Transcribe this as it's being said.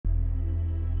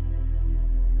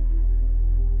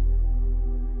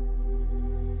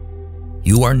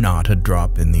You are not a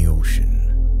drop in the ocean.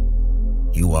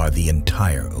 You are the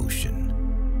entire ocean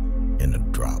in a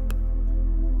drop.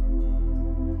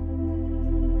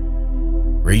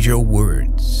 Raise your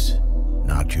words,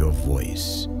 not your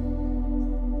voice.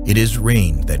 It is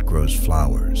rain that grows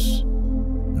flowers,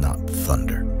 not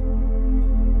thunder.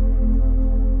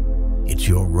 It's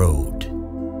your road,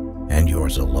 and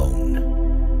yours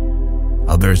alone.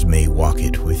 Others may walk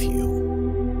it with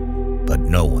you, but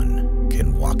no one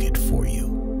can walk it for you.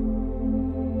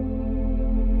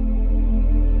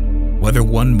 Whether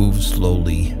one moves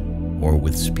slowly or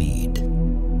with speed,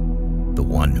 the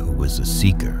one who is a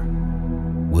seeker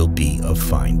will be a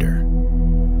finder.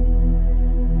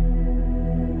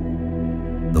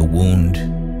 The wound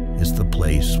is the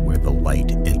place where the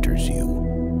light enters you.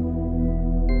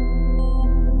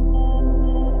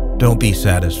 Don't be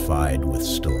satisfied with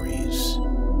stories,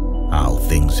 how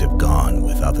things have gone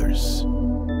with others.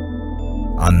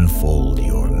 Unfold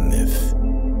your myth.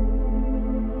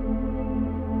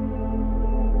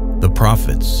 The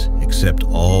prophets accept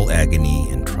all agony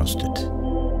and trust it,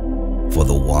 for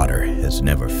the water has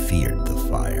never feared the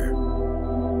fire.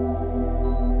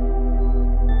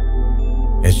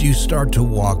 As you start to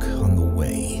walk on the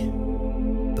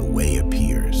way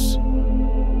appears.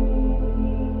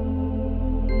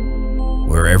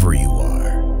 Wherever you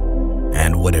are,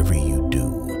 and whatever you do,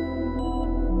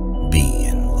 be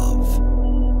in love.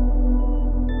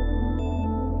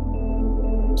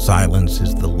 Silence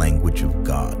is the language of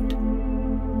God.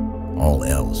 All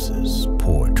else is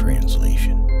poor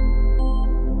translation.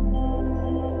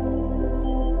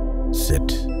 Sit,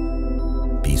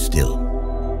 be still,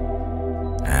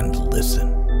 and listen.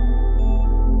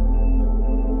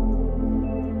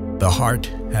 The heart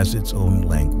has its own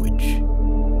language.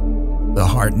 The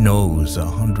heart knows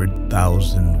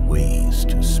 100,000 ways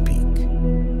to speak.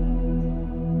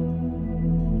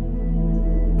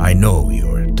 I know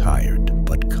you're tired,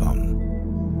 but come.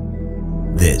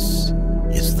 This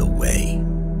is the way.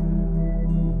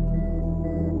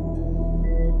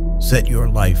 Set your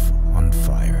life on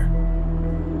fire.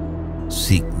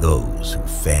 Seek those who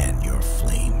fan your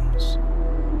flames.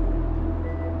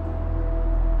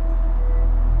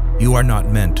 You are not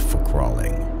meant for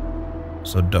crawling,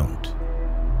 so don't.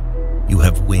 You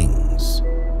have wings.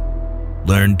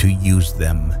 Learn to use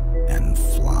them and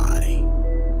fly.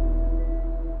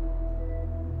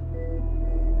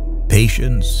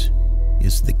 Patience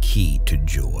is the key to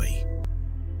joy.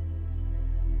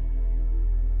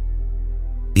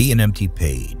 Be an empty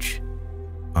page,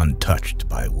 untouched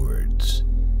by words.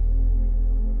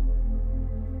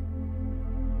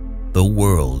 The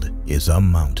world is a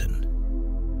mountain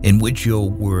in which your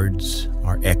words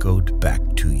are echoed back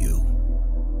to you.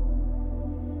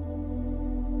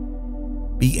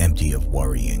 Be empty of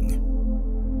worrying.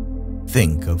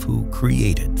 Think of who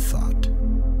created thought.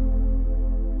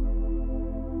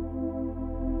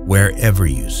 Wherever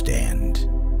you stand,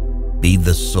 be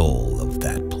the soul of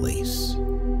that place.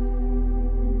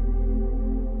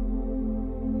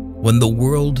 When the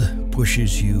world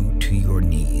pushes you to your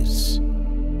knees,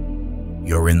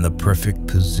 you're in the perfect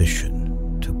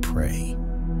position to pray.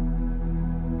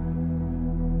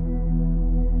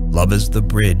 Love is the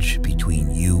bridge between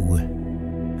you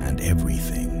and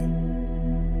everything.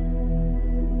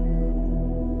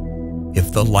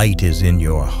 If the light is in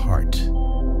your heart,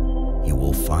 you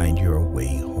will find your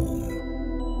way home.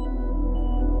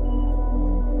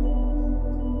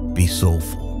 Be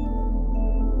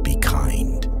soulful, be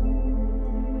kind,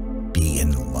 be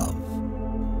in love.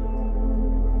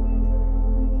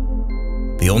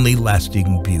 The only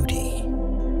lasting beauty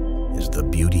is the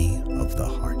beauty of the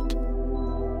heart.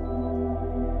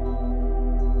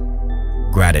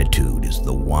 Gratitude is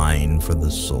the wine for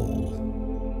the soul.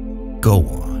 Go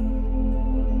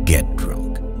on, get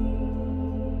drunk.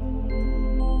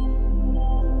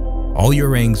 All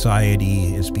your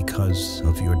anxiety is because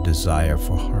of your desire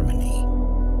for harmony.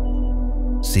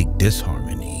 Seek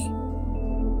disharmony,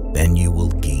 then you will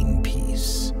gain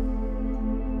peace.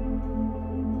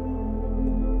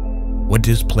 What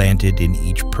is planted in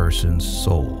each person's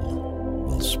soul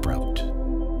will sprout.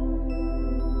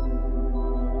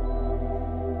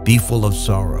 Be full of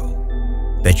sorrow,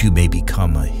 that you may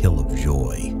become a hill of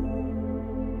joy.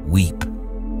 Weep,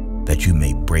 that you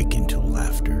may break into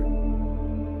laughter.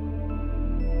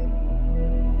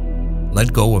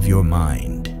 Let go of your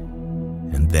mind,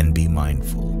 and then be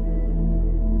mindful.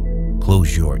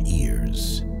 Close your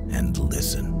ears and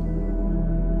listen.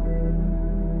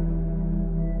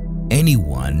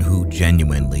 Anyone who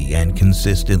genuinely and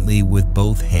consistently with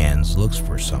both hands looks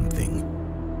for something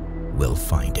will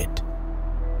find it.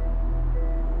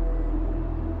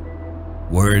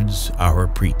 Words are a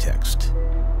pretext.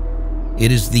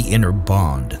 It is the inner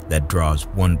bond that draws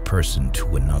one person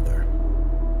to another,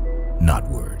 not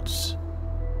words.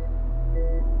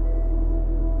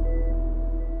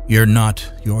 You're not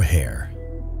your hair.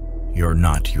 You're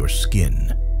not your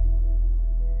skin.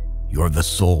 You're the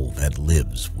soul that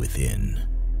lives within.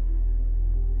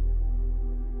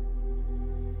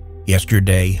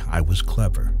 Yesterday, I was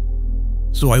clever,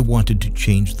 so I wanted to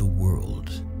change the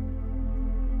world.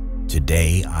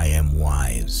 Today, I am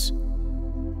wise,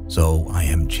 so I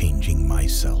am changing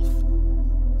myself.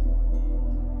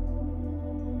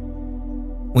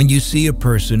 When you see a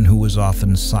person who is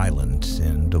often silent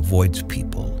and avoids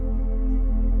people,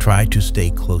 try to stay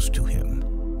close to him,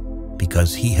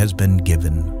 because he has been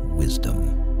given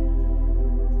wisdom.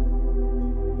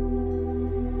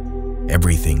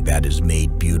 Everything that is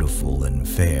made beautiful and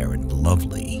fair and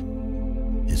lovely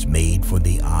is made for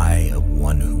the eye of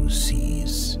one who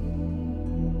sees.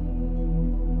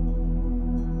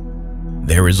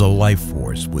 There is a life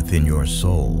force within your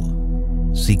soul.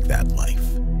 Seek that life.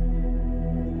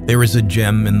 There is a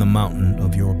gem in the mountain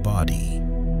of your body.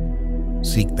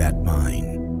 Seek that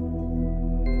mine.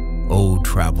 O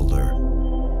traveler,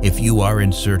 if you are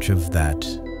in search of that,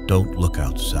 don't look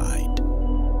outside.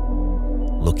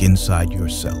 Look inside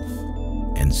yourself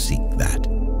and seek that.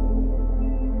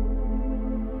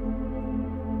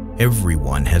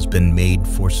 Everyone has been made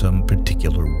for some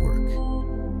particular work,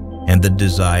 and the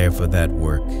desire for that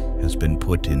work has been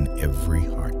put in every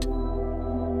heart.